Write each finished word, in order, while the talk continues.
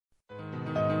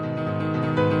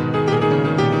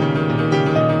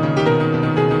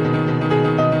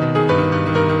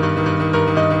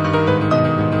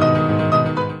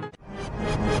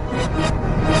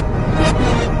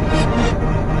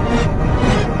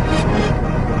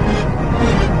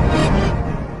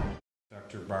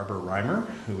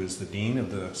who is the Dean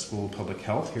of the School of Public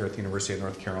Health here at the University of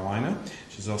North Carolina.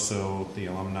 She's also the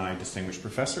Alumni Distinguished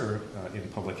Professor in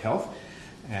Public Health.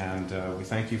 And we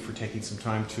thank you for taking some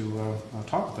time to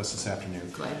talk with us this afternoon.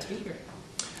 Glad to be here.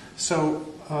 So,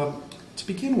 to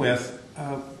begin with,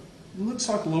 let's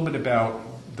talk a little bit about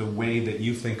the way that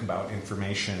you think about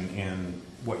information in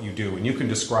what you do. And you can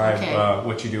describe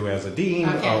what you do as a dean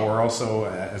or also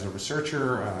as a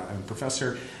researcher and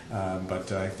professor.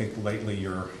 But I think lately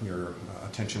your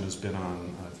attention has been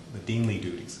on the deanly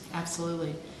duties.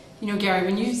 Absolutely. You know, Gary,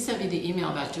 when you sent me the email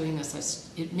about doing this,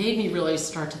 it made me really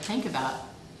start to think about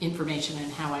information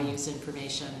and how I use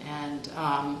information. And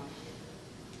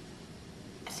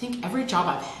I think every job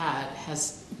I've had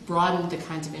has broadened the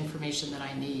kinds of information that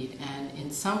I need, and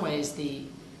in some ways the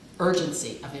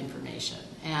urgency of information.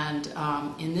 And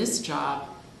in this job,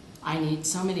 I need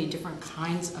so many different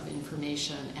kinds of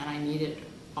information, and I need it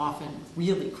often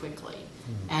really quickly.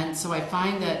 Mm-hmm. And so I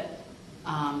find that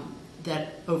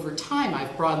that over time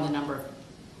I've broadened the number of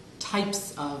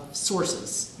types of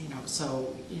sources.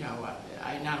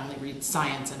 I not only read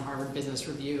Science and Harvard Business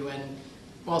Review and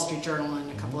Wall Street Journal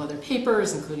and a couple other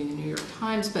papers, including the New York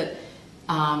Times, but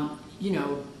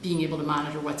being able to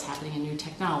monitor what's happening in new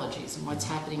technologies and what's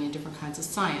happening in different kinds of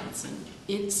science. And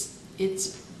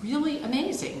it's really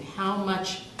amazing how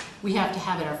much we have to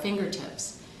have at our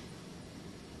fingertips.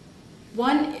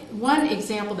 One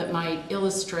example that might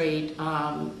illustrate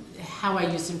how I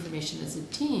use information as a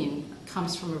dean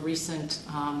comes from a recent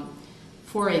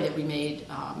foray that we made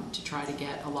to try to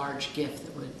get a large gift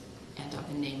that would end up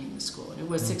in naming the school. And it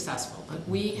was successful. But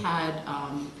we had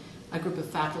a group of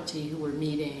faculty who were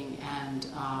meeting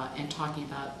and talking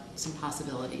about some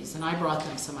possibilities. And I brought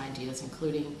them some ideas,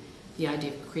 including the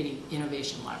idea of creating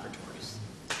innovation laboratories.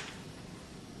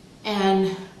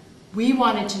 And we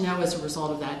wanted to know, as a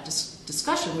result of that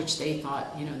discussion, which they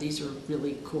thought, these are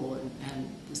really cool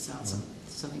and this sounds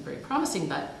something very promising,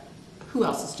 but who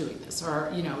else is doing this? Or,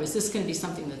 is this going to be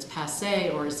something that's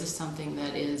passé, or is this something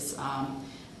that is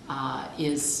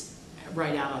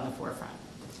right out on the forefront?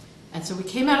 And so we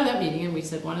came out of that meeting and we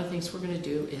said, one of the things we're going to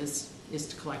do is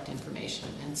to collect information.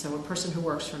 And so a person who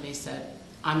works for me said,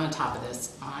 I'm on top of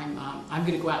this. I'm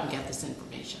going to go out and get this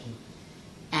information.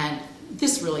 And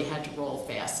this really had to roll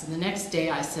fast. And the next day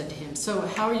I said to him, so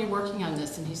how are you working on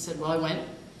this? And he said, well, I went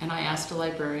and I asked a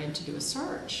librarian to do a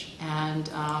search. And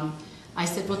I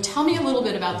said, well, tell me a little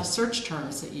bit about the search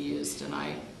terms that you used. And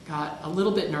I got a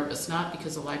little bit nervous, not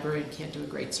because a librarian can't do a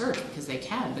great search, because they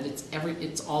can, but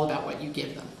it's all about what you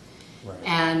give them. Right.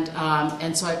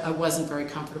 And so I wasn't very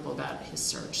comfortable about his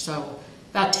search. So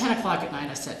about 10 o'clock at night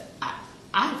I said,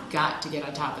 I've got to get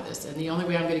on top of this, and the only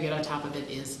way I'm going to get on top of it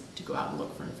is to go out and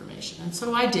look for information. And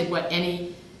so I did what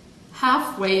any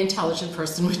halfway intelligent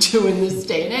person would do in this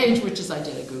day and age, which is I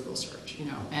did a Google search,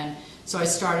 And so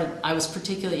I was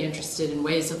particularly interested in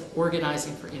ways of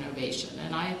organizing for innovation.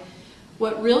 And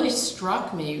what really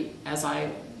struck me as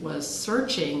I was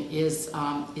searching is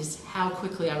how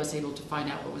quickly I was able to find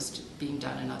out what was being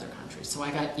done in other countries. So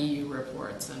I got EU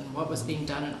reports and what was being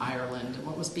done in Ireland and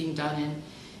what was being done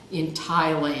in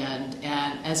Thailand,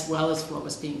 and as well as what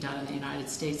was being done in the United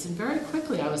States. And very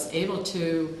quickly I was able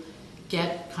to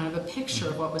get kind of a picture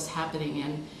of what was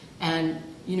happening. And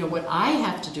what I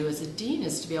have to do as a dean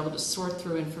is to be able to sort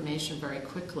through information very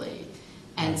quickly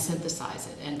and synthesize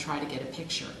it and try to get a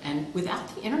picture. And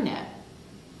without the internet,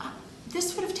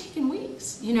 this would have taken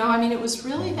weeks. It was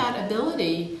really that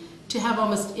ability to have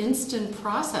almost instant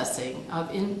processing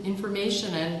of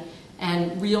information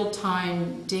and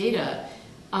real-time data.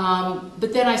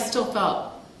 But then I still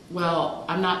felt, well,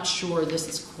 I'm not sure this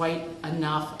is quite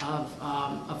enough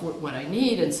of what I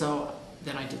need, and so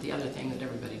then I did the other thing that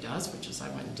everybody does, which is I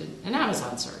went and did an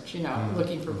Amazon search,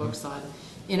 looking for books on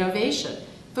innovation.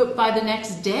 But by the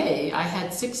next day, I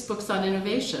had 6 books on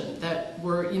innovation that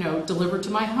were, delivered to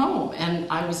my home, and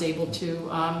I was able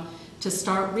to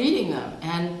start reading them.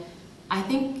 And I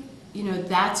think,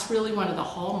 that's really one of the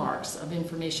hallmarks of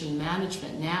information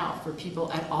management now for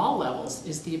people at all levels,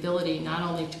 is the ability not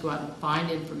only to go out and find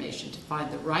information, to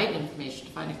find the right information,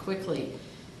 to find it quickly,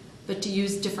 but to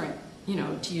use different,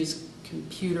 to use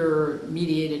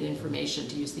computer-mediated information,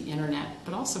 to use the internet,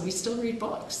 but also we still read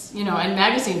books, and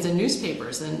magazines and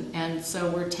newspapers, and so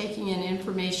we're taking in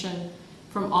information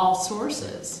from all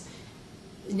sources.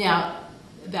 Now,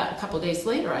 about a couple of days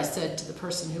later, I said to the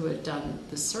person who had done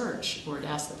the search, or had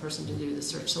asked the person to do the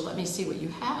search, so let me see what you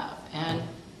have. And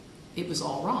it was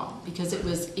all wrong, because it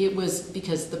was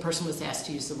because the person was asked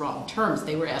to use the wrong terms.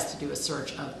 They were asked to do a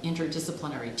search of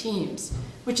interdisciplinary teams,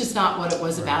 which is not what it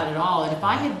was about at all. And if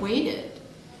I had waited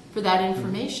for that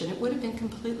information, it would have been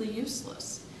completely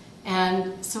useless.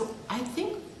 And so I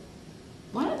think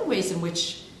one of the ways in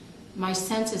which my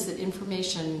sense is that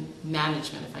information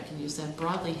management, if I can use that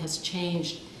broadly, has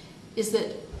changed is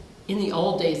that in the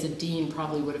old days, a dean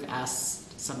probably would have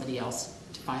asked somebody else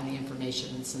to find the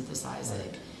information and synthesize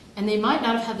it. And they might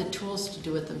not have had the tools to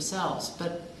do it themselves,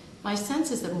 but my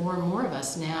sense is that more and more of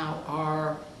us now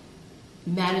are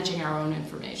managing our own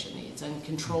information needs and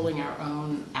controlling our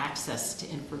own access to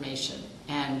information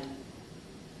and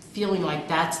feeling like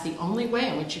that's the only way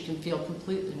in which you can feel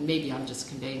completely, and maybe I'm just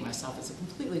conveying myself as a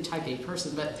completely type A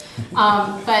person, but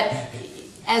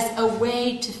as a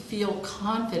way to feel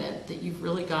confident that you've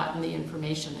really gotten the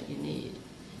information that you need.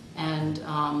 And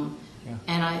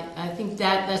and I think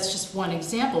that's just one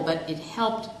example, but it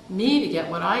helped me to get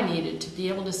what I needed to be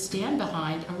able to stand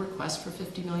behind a request for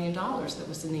 $50 million that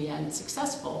was in the end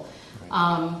successful.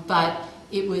 Right. But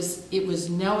it was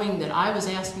knowing that I was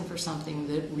asking for something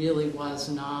that really was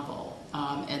novel,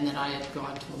 and that I had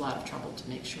gone to a lot of trouble to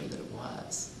make sure that it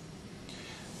was.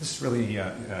 This is really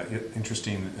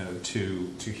interesting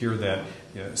to hear that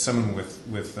someone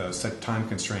with set time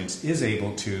constraints is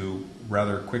able to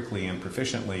rather quickly and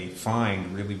proficiently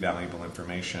find really valuable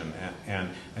information, and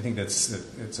I think it's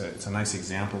a nice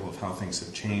example of how things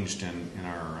have changed in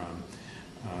our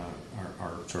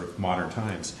sort of modern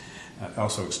times.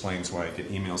 Also explains why I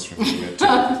get emails from you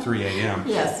at 3 a.m.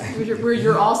 Yes,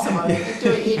 you're awesome on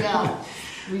doing email.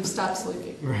 We've stopped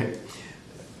sleeping. Right.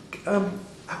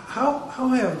 How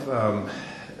have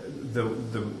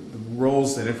the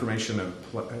roles that information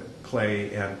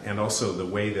play and also the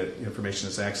way that information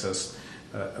is accessed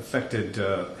affected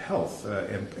health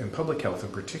and public health in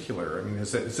particular? I mean,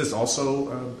 has this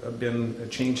also been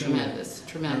changing?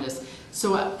 Tremendous.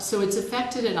 So it's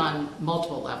affected it on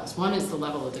multiple levels. One is the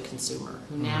level of the consumer,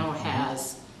 who now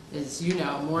has, as you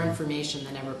know, more information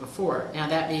than ever before. Now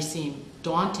that may seem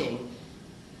daunting,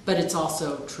 but it's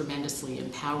also tremendously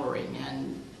empowering.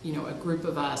 And a group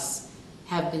of us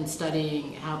have been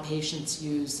studying how patients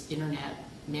use internet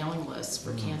mailing lists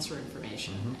for cancer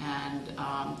information,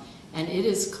 and it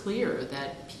is clear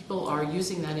that people are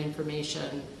using that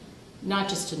information not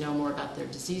just to know more about their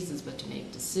diseases, but to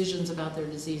make decisions about their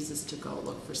diseases, to go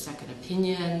look for second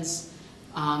opinions,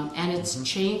 and it's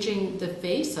changing the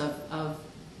face of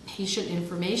patient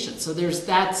information. So there's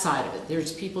that side of it.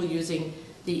 There's people using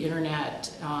the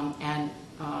internet and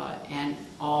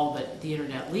all that the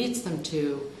internet leads them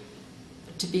to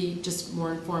be just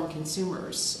more informed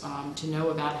consumers, to know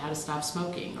about how to stop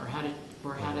smoking or how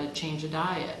to change a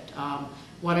diet.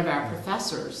 One of our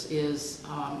professors is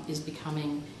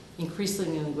becoming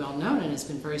increasingly well known and has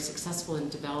been very successful in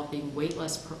developing weight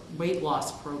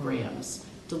loss programs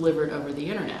delivered over the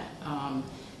internet.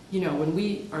 When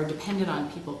we are dependent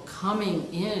on people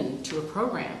coming in to a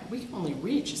program, we can only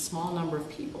reach a small number of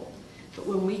people. But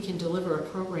when we can deliver a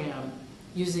program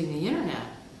using the internet,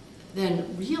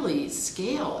 then really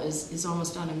scale is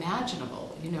almost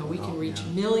unimaginable. We can reach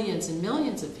millions and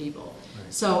millions of people.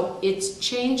 Right. So it's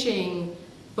changing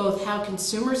both how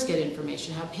consumers get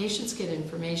information, how patients get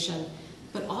information,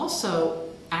 but also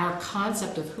our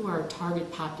concept of who our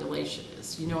target population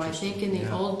is. I think in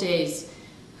the old days,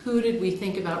 who did we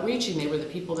think about reaching? They were the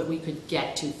people that we could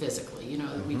get to physically,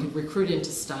 that we could recruit into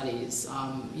studies,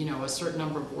 a certain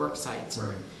number of work sites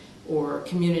or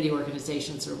community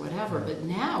organizations or whatever. Right. But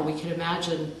now we can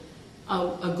imagine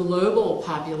a global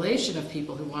population of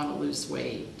people who want to lose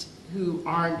weight, who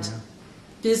aren't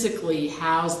physically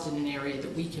housed in an area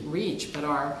that we can reach,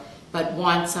 but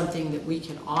want something that we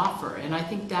can offer. And I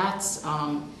think that's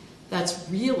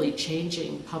really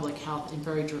changing public health in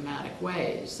very dramatic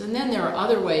ways. And then there are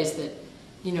other ways that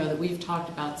that we've talked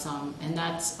about some, and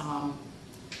that's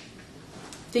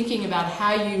thinking about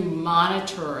how you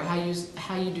monitor,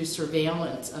 how you do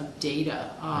surveillance of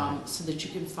data, so that you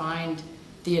can find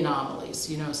the anomalies.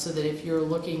 So that if you're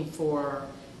looking for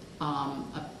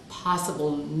a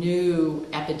possible new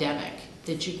epidemic,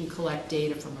 that you can collect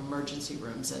data from emergency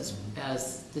rooms,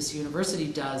 as this university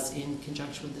does in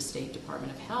conjunction with the State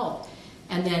Department of Health,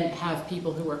 and then have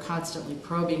people who are constantly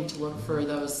probing to look for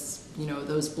those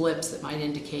blips that might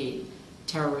indicate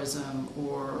terrorism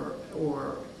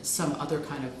or some other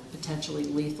kind of potentially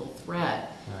lethal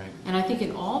threat. Right. And I think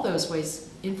in all those ways,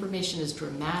 information is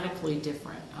dramatically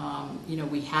different.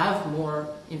 We have more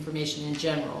information in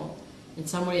general. In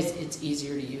some ways, it's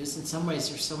easier to use. In some ways,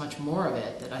 there's so much more of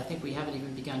it that I think we haven't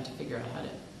even begun to figure out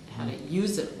how to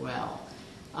use it well.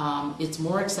 It's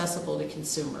more accessible to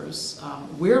consumers.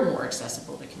 We're more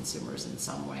accessible to consumers in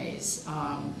some ways.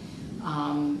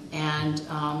 And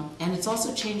it's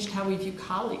also changed how we view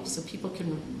colleagues. So people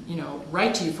can,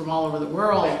 write to you from all over the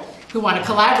world who want to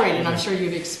collaborate, and I'm sure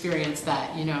you've experienced that.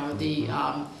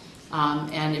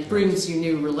 And it brings you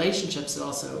new relationships. It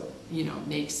also,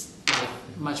 makes life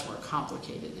much more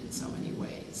complicated in so many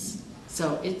ways.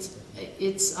 So I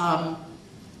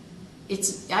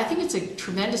think it's a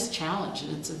tremendous challenge,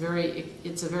 and it's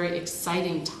a very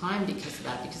exciting time because of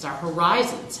that, because our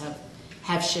horizons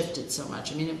have shifted so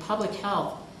much. I mean, in public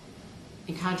health,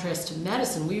 in contrast to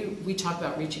medicine, we talk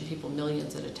about reaching people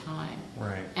millions at a time.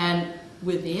 Right. And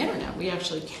with the internet, we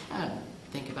actually can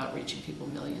think about reaching people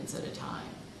millions at a time.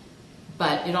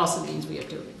 But it also means we have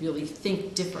to really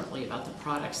think differently about the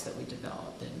products that we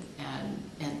develop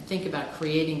and think about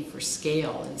creating for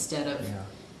scale instead of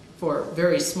for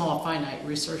very small, finite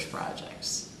research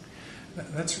projects.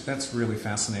 That's really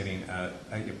fascinating.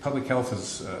 Public health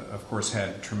has, of course,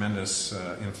 had tremendous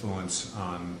influence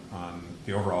on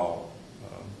the overall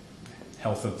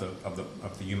health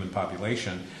of the human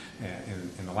population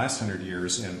in the last 100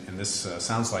 years, and this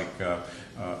sounds like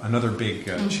another big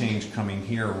change coming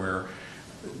here, where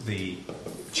the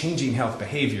changing health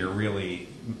behavior really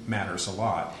matters a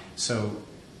lot. So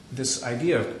this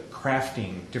idea of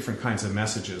crafting different kinds of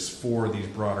messages for these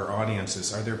broader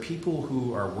audiences, are there people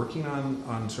who are working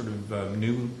on sort of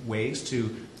new ways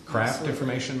to craft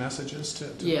information messages to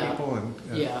people?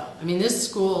 Yeah. I mean, this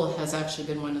school has actually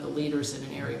been one of the leaders in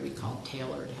an area we call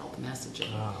tailored health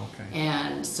messaging. Okay.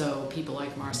 And so people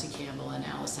like Marcy Campbell and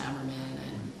Alice Ammerman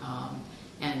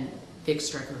and Vic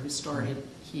Strecker, who started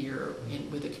here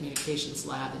with the communications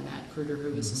lab, and Matt Kruger,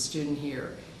 who was a student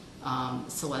here,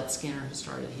 Celeste Skinner, who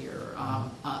started here.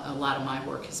 A lot of my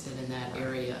work has been in that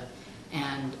area.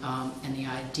 And the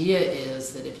idea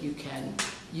is that if you can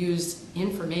use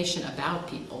information about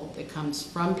people that comes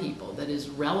from people that is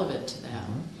relevant to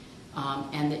them,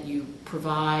 and that you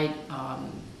provide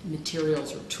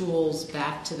materials or tools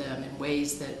back to them in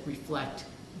ways that reflect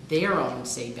their own,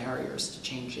 say, barriers to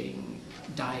changing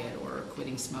diet or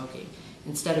quitting smoking,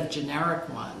 instead of generic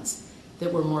ones,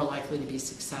 that we're more likely to be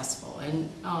successful. And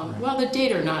while the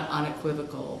data are not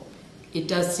unequivocal, it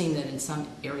does seem that in some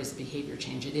areas of behavior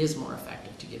change, it is more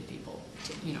effective to give people,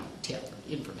 tailored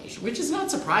information, which is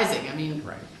not surprising. I mean,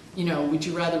 would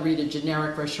you rather read a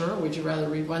generic brochure, or would you rather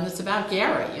read one that's about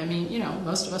Gary? I mean,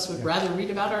 most of us would rather read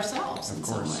about ourselves in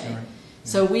some way. Right.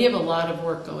 So we have a lot of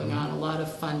work going on, a lot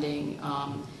of funding,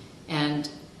 and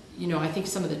I think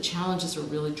some of the challenges are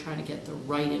really trying to get the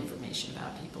right information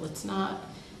about people. It's not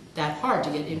that hard to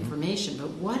get information, but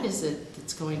what is it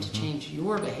that's going to change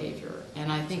your behavior?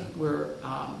 And I think we're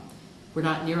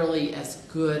not nearly as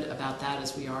good about that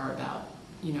as we are about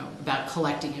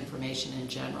collecting information in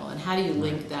general. And how do you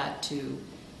link that to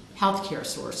healthcare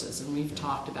sources? And we've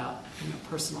talked about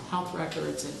personal health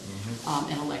records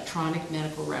and electronic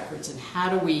medical records, and how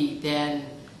do we then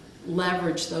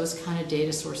leverage those kind of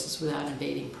data sources without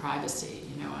invading privacy?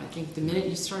 I think the minute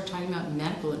you start talking about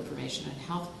medical information and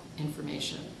health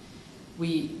information,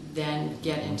 we then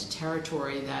get into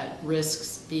territory that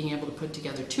risks being able to put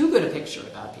together too good a picture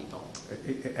about people.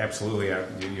 Absolutely.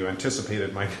 You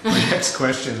anticipated my next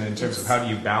question in terms of how do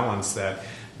you balance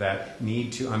that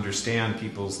need to understand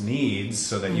people's needs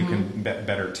so that you can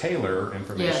better tailor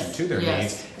information to their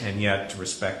needs, and yet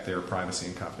respect their privacy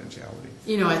and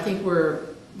confidentiality. I think we're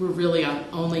really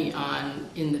only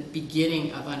in the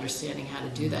beginning of understanding how to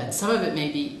do that. Some of it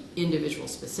may be individual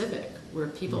specific, where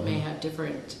people may have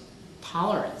different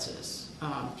tolerances.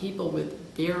 People with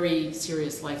very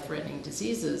serious life-threatening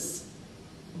diseases,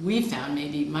 we found, may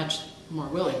be much more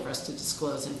willing for us to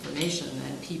disclose information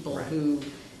than people who,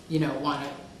 want to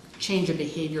change a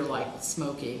behavior like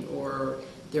smoking, or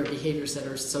their behaviors that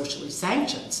are socially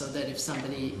sanctioned, so that if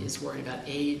somebody is worried about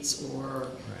AIDS or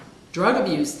drug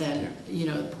abuse, then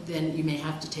then you may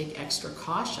have to take extra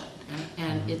caution.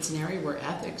 And it's an area where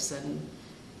ethics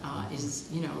is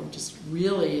just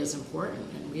really is important,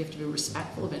 and we have to be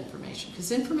respectful of information, because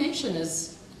information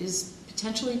is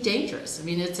potentially dangerous. I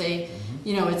mean, it's a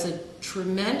it's a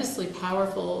tremendously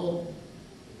powerful,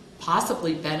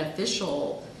 possibly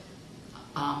beneficial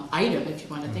item, if you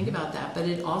want to think about that, but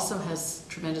it also has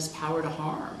tremendous power to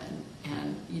harm,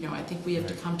 and I think we have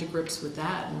to come to grips with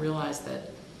that and realize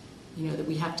that that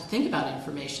we have to think about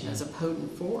information as a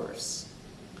potent force.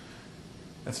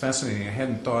 That's fascinating. I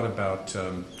hadn't thought about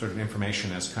sort of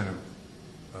information as kind of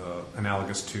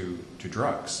analogous to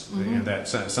drugs.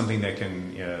 That's something that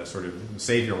can sort of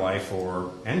save your life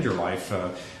or end your life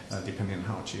depending on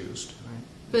how it's used. Right?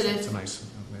 But it's a nice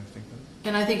way to think of it.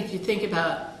 And I think if you think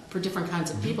about, for different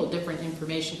kinds of people, different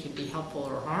information can be helpful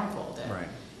or harmful. That,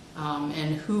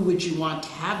 And who would you want to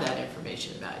have that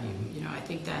information about you? You know, I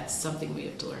think that's something we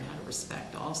have to learn how to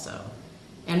respect also.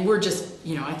 And we're just,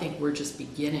 you know, I think we're just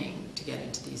beginning to get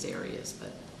into these areas,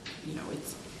 but, you know,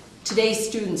 today's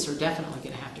students are definitely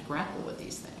going to have to grapple with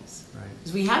these things. Right.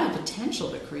 Because we have the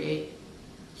potential to create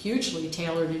hugely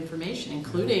tailored information,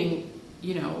 including,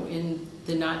 you know, in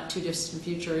the not too distant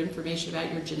future, information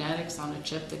about your genetics on a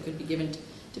chip that could be given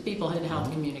to people in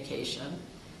health communication.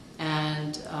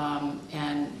 And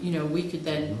you know, we could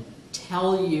then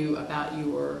tell you about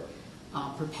your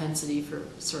propensity for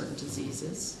certain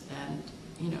diseases, and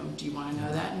you know, do you want to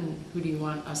know that, and who do you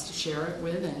want us to share it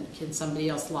with, and can somebody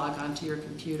else log onto your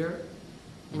computer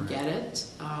and get it?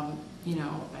 You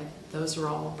know, those are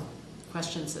all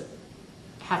questions that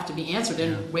have to be answered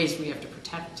in ways we have to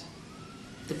protect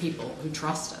the people who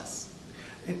trust us.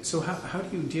 And so how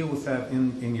do you deal with that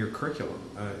in your curriculum?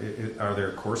 Are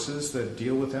there courses that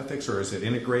deal with ethics, or is it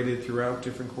integrated throughout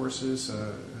different courses?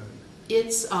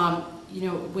 It's, you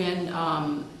know, when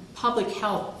public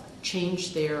health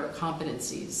changed their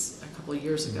competencies a couple of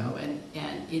years ago,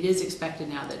 and it is expected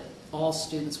now that all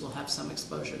students will have some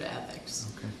exposure to ethics.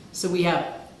 Okay. So we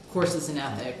have courses in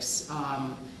ethics.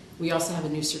 We also have a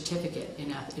new certificate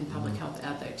in public health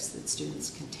ethics that students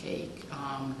can take,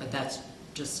 but that's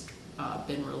just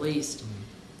been released.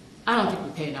 I don't think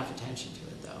we pay enough attention to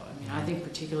it, though. I mean, I think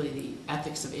particularly the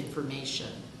ethics of information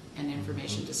and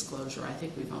information disclosure, I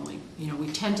think we've only, you know, we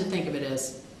tend to think of it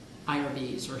as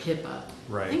IRBs or HIPAA.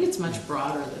 Right. I think it's much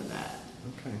broader than that.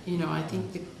 Okay. You know, I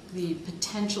think the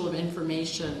potential of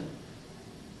information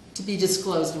to be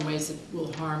disclosed in ways that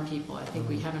will harm people, I think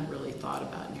we haven't really thought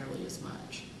about nearly as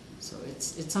much. So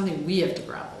it's something we have to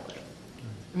grapple with.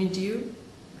 I mean, do you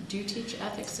teach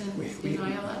ethics in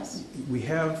ILS? We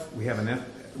have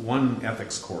one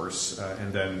ethics course,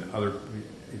 and then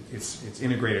it's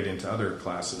integrated into other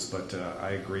classes. But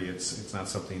I agree, it's not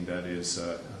something that is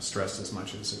stressed as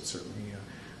much as it certainly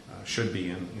should be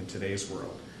in today's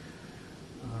world.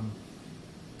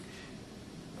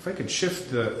 If I could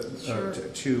shift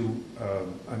to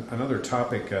another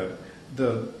topic,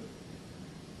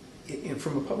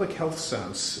 from a public health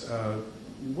sense,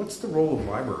 what's the role of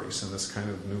libraries in this kind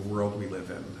of new world we live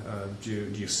in?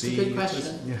 Do you see? It's a good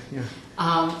question.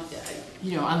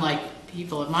 You know, unlike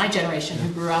people of my generation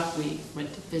who grew up, we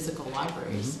went to physical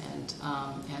libraries, and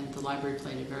the library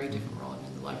played a very different role. I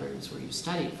mean, the library was where you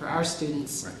studied. For our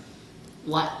students,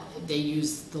 they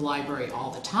use the library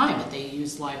all the time, but they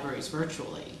use libraries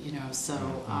virtually. You know, so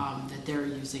that they're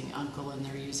using Uncle and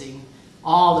they're using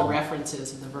all the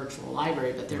references in the virtual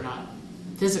library, but they're not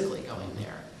physically going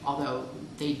there. Although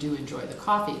they do enjoy the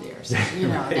coffee there, so you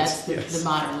know that's the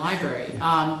modern library.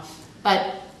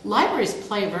 But libraries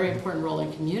play a very important role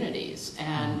in communities,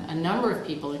 and a number of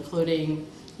people, including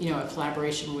you know a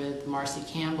collaboration with Marcy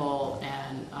Campbell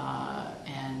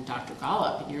and Dr.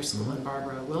 Gollop in your school and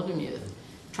Barbara Wildermuth,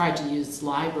 tried to use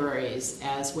libraries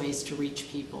as ways to reach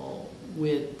people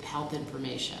with health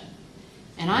information.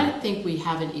 And I think we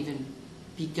haven't even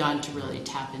begun to really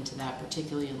tap into that,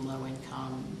 particularly in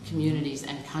low-income communities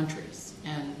and countries.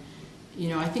 And you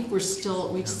know, I think we still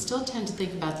tend to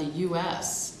think about the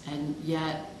U.S. and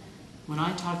yet, when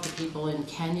I talk to people in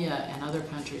Kenya and other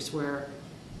countries where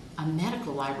a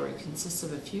medical library consists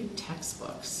of a few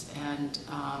textbooks, and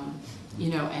you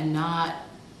know, and not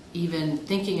even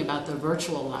thinking about the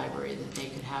virtual library that they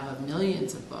could have of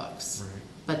millions of books,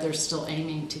 but they're still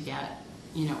aiming to get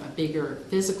you know a bigger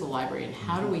physical library. And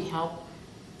how do we help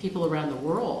people around the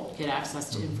world get access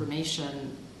to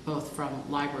information both from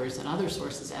libraries and other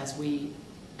sources as we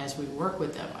work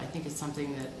with them? I think it's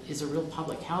something that is a real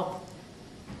public health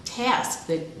task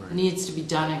that needs to be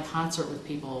done in concert with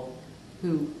people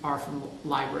who are from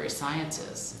library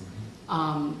sciences.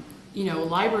 You know,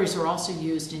 libraries are also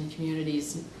used in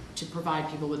communities to provide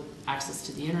people with access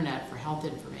to the internet for health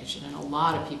information, and a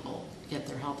lot of people get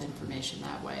their health information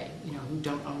that way, you know, who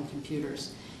don't own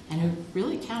computers, and who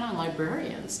really count on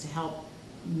librarians to help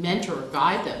mentor or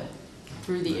guide them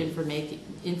through the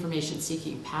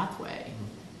information-seeking pathway.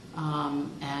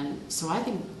 And so I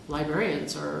think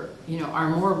librarians are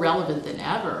more relevant than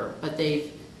ever, but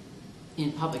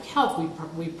in public health,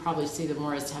 we probably see them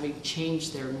more as having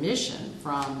changed their mission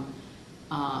from,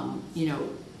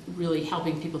 really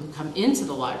helping people who come into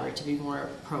the library to be more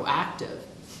proactive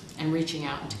and reaching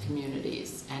out into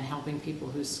communities and helping people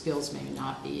whose skills may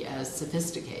not be as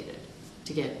sophisticated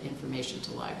to get information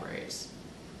to libraries.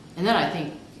 And then I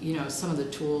think, some of the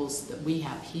tools that we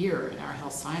have here in our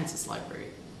health sciences library,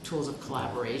 tools of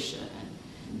collaboration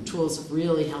and tools of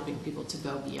really helping people to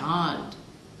go beyond,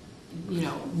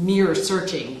 mere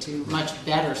searching to much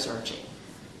better searching.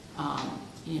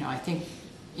 I think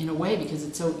in a way, because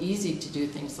it's so easy to do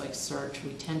things like search,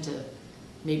 we tend to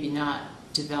maybe not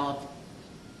develop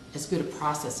as good a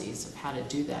processes of how to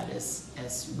do that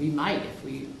as we might if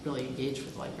we really engage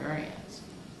with librarians,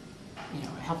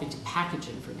 helping to package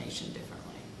information differently.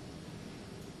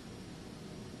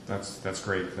 That's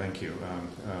great. Thank you.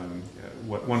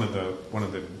 One of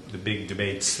the big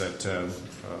debates that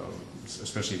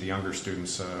especially the younger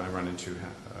students I run into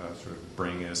sort of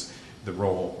bring is the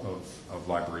role of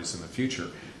libraries in the future,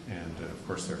 and of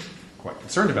course they're quite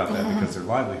concerned about that because their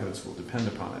livelihoods will depend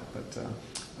upon it. But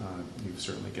you've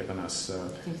certainly given us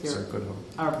some good hope.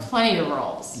 Are plenty of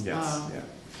roles. Yes.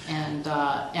 And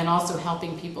also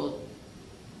helping people,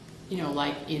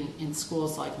 like in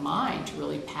schools like mine, to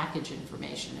really package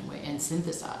information and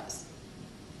synthesize.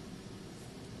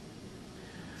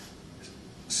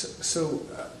 So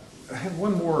I have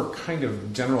one more kind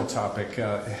of general topic.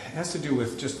 It has to do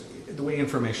with just the way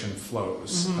information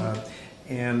flows. How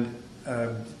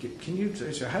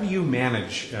do you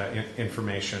manage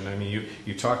information? I mean,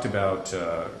 you talked about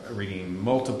reading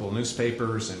multiple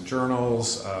newspapers and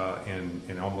journals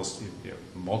in almost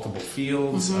multiple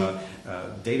fields,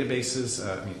 databases.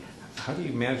 I mean, how do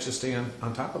you manage to stay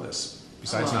on top of this?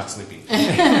 Besides not sleeping.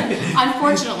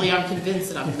 Unfortunately, I'm convinced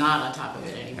that I'm not on top of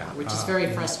it anymore, which is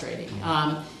very frustrating.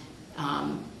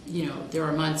 There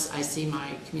are months I see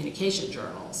my communication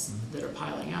journals that are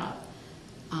piling up.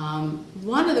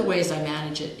 One of the ways I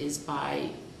manage it is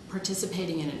by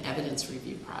participating in an evidence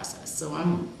review process. So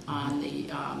I'm on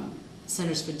the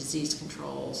Centers for Disease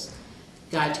Control's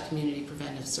Guide to Community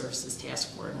Preventive Services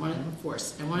Task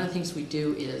Force. And one of the things we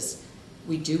do is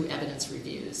we do evidence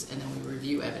reviews, and then we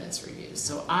review evidence reviews.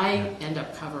 So I end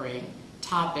up covering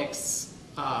topics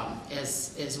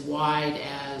as wide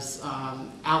as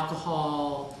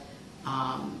alcohol,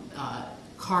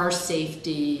 car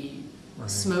safety,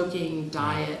 smoking,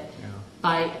 diet,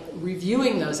 by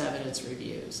reviewing those evidence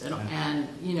reviews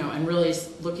and really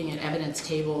looking at evidence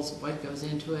tables, what goes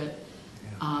into it.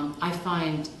 I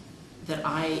find that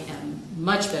I am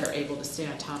much better able to stay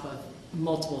on top of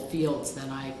multiple fields than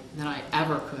I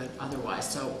ever could otherwise.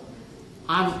 So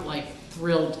I'm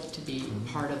thrilled to be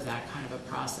part of that kind of a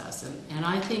process. And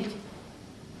I think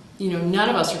none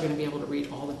of us are going to be able to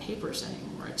read all the papers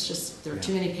anymore. It's just there are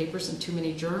too many papers and too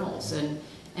many journals, and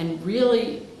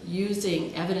really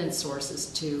using evidence sources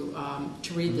to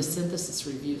read the synthesis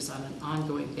reviews on an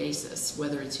ongoing basis,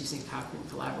 whether it's using Cochrane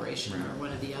Collaboration or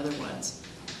one of the other ones,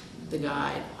 the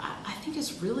guide, I think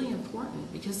is really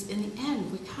important, because in the end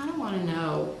we kind of want to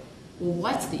know, well,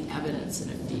 what's the evidence in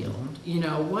a field?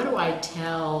 What do I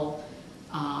tell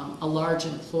a large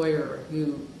employer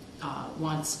who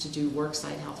wants to do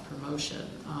worksite health promotion?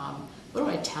 What do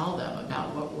I tell them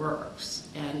about what works?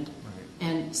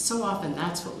 And so often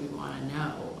that's what we want to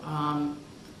know.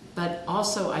 But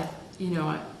also, I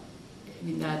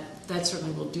mean that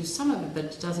certainly will do some of it, but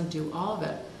it doesn't do all of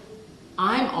it.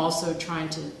 I'm also trying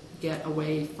to get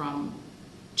away from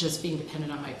just being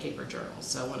dependent on my paper journals.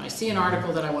 So when I see an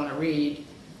article that I want to read,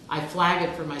 I flag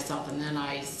it for myself, and then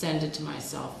I send it to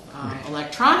myself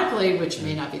electronically, which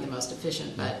may not be the most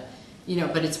efficient, but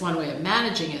it's one way of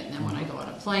managing it. And then when I go on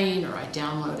a plane, or I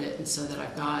download it, and so that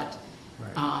I've got,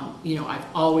 I've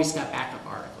always got backup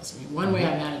articles. I mean, one way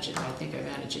I manage it, I think I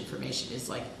manage information, is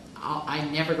I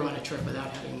never go on a trip without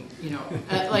having,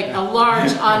 a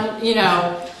large,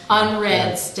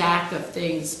 unread stack of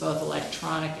things, both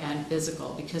electronic and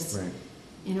physical, because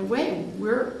in a way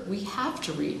we have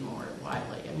to read more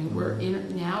widely. I mean, we're in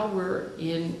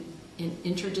an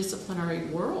interdisciplinary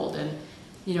world, and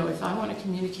if I want to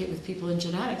communicate with people in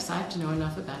genetics, I have to know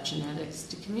enough about genetics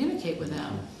to communicate with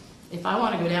them. If I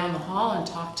want to go down the hall and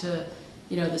talk to,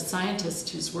 the scientist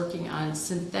who's working on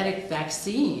synthetic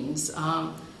vaccines,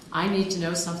 I need to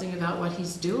know something about what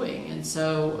he's doing. And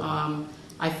so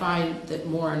I find that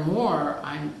more and more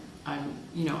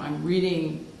I'm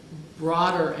reading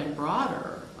broader and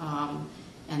broader,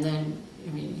 and then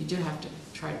you do have to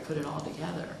try to put it all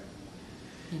together.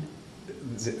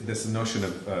 This notion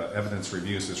of evidence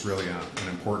reviews is really an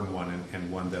important one,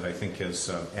 and one that I think has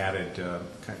added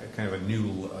kind of a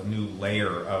new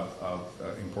layer of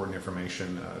important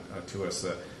information to us.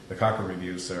 The Cochrane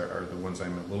reviews are the ones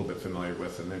I'm a little bit familiar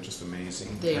with, and they're just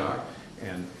amazing. They are.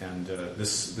 And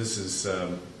this is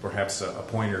perhaps a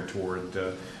pointer toward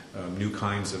new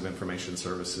kinds of information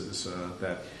services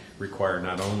that require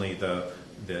not only the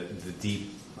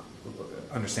deep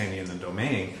understanding in the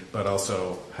domain, but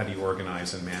also how do you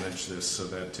organize and manage this so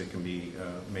that it can be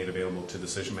made available to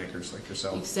decision makers like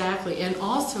yourself. Exactly. And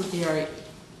also, Gary,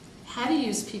 how to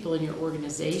use people in your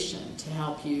organization to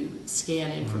help you scan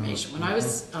information. When I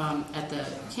was at the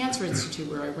Cancer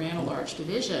Institute, where I ran a large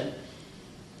division,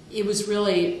 it was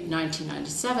really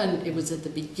 1997. It was at the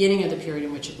beginning of the period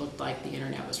in which it looked like the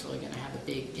internet was really going to have a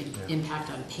big impact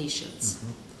on patients.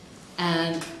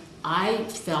 And I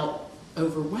felt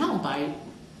overwhelmed by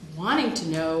wanting to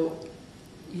know,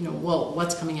 well,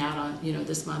 what's coming out on,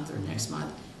 this month or next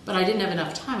month. But I didn't have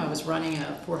enough time. I was running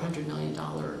a $400 million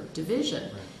division.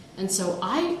 Right. And so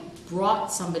I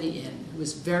brought somebody in who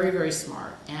was very, very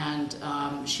smart, and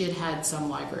she had had some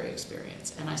library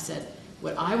experience. And I said,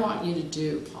 what I want you to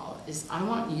do, Paula, is I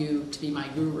want you to be my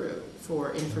guru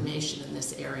for information in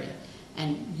this area.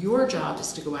 And your job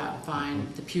is to go out and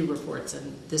find the Pew reports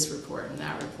and this report and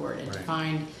that report, and to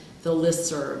find the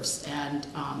listservs, and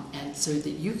so that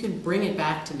you can bring it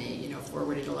back to me,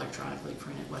 forward it electronically,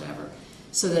 print it, whatever,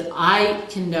 so that I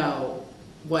can know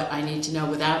what I need to know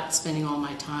without spending all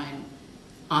my time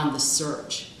on the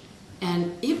search.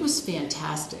 And it was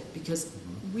fantastic because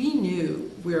we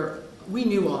knew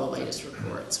all the latest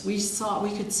reports. We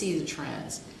could see the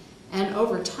trends. And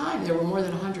over time, there were more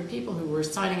than 100 people who were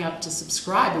signing up to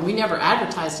subscribe, and we never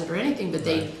advertised it or anything, but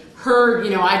they heard,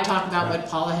 I'd talk about what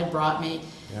Paula had brought me.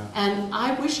 Yeah. And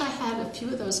I wish I had a few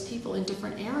of those people in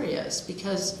different areas,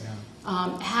 because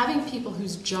having people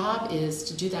whose job is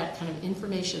to do that kind of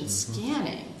information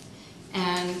scanning,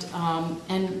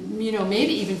 and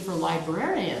maybe even for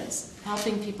librarians,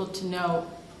 helping people to know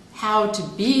how to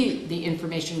be the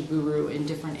information guru in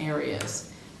different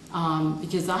areas.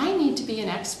 Because I need to be an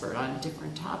expert on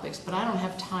different topics, but I don't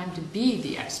have time to be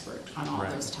the expert on all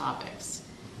those topics.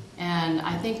 And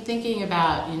I think thinking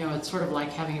about, it's sort of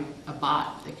like having a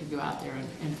bot that could go out there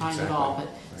and find it all,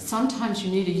 but sometimes you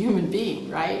need a human being,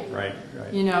 right? Right.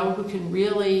 Who can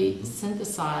really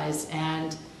synthesize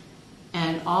and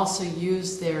also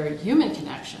use their human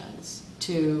connections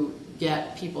to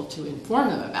get people to inform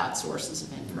them about sources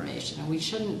of information. And we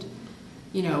shouldn't,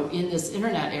 in this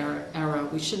internet era,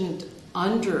 we shouldn't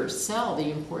undersell the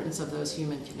importance of those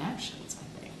human connections, I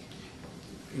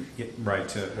think.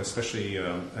 Right, especially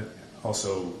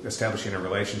also establishing a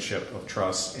relationship of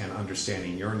trust and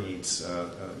understanding your needs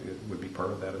would be part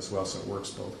of that as well, so it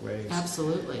works both ways.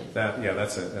 Absolutely.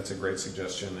 That's a great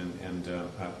suggestion, and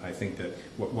I think that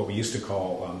what we used to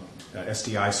call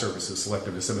SDI services,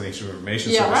 selective dissemination of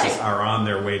information services, are on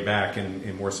their way back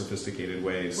in more sophisticated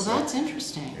ways. Well, that's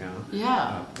interesting.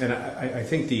 Yeah. And I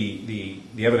think the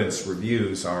evidence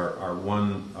reviews are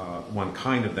one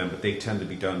kind of them, but they tend to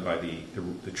be done by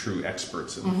the true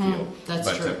experts in the field.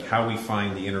 That's true. How we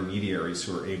find the intermediaries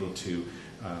who are able to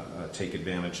take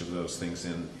advantage of those things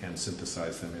and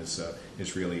synthesize them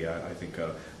is really, I think,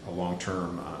 a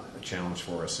long-term challenge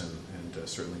for us, and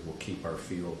certainly will keep our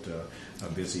field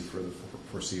busy for the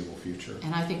foreseeable future.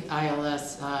 And I think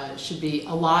ILS should be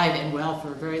alive and well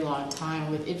for a very long time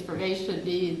with information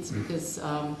needs, because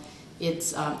I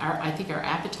think our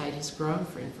appetite has grown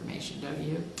for information, don't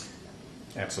you?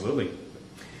 Absolutely.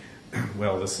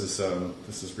 Well, this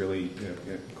is really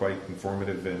quite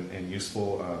informative and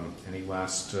useful. Any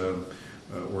last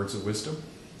words of wisdom?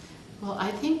 Well,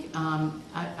 I think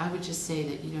I would just say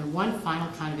that one final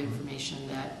kind of information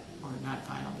or not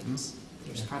final, because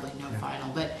there's probably no final,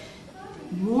 but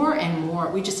more and more.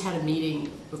 We just had a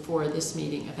meeting before this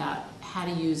meeting about how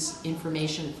to use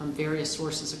information from various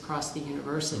sources across the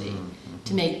university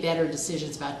to make better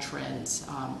decisions about trends,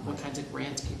 what kinds of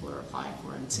grants people are applying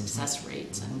for, and success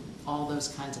rates, and all those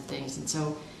kinds of things. And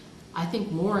so I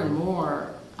think more and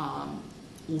more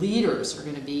leaders are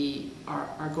going to be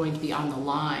on the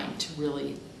line to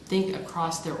really think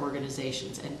across their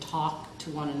organizations and talk to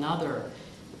one another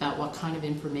about what kind of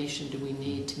information do we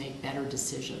need to make better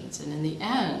decisions. And in the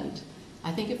end,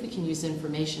 I think if we can use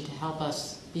information to help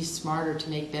us be smarter, to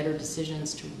make better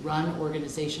decisions, to run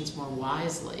organizations more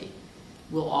wisely,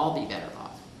 we'll all be better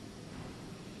off.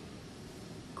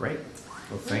 Great.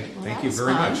 Well, thank you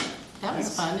very much. That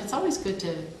was fun. It's always good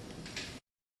to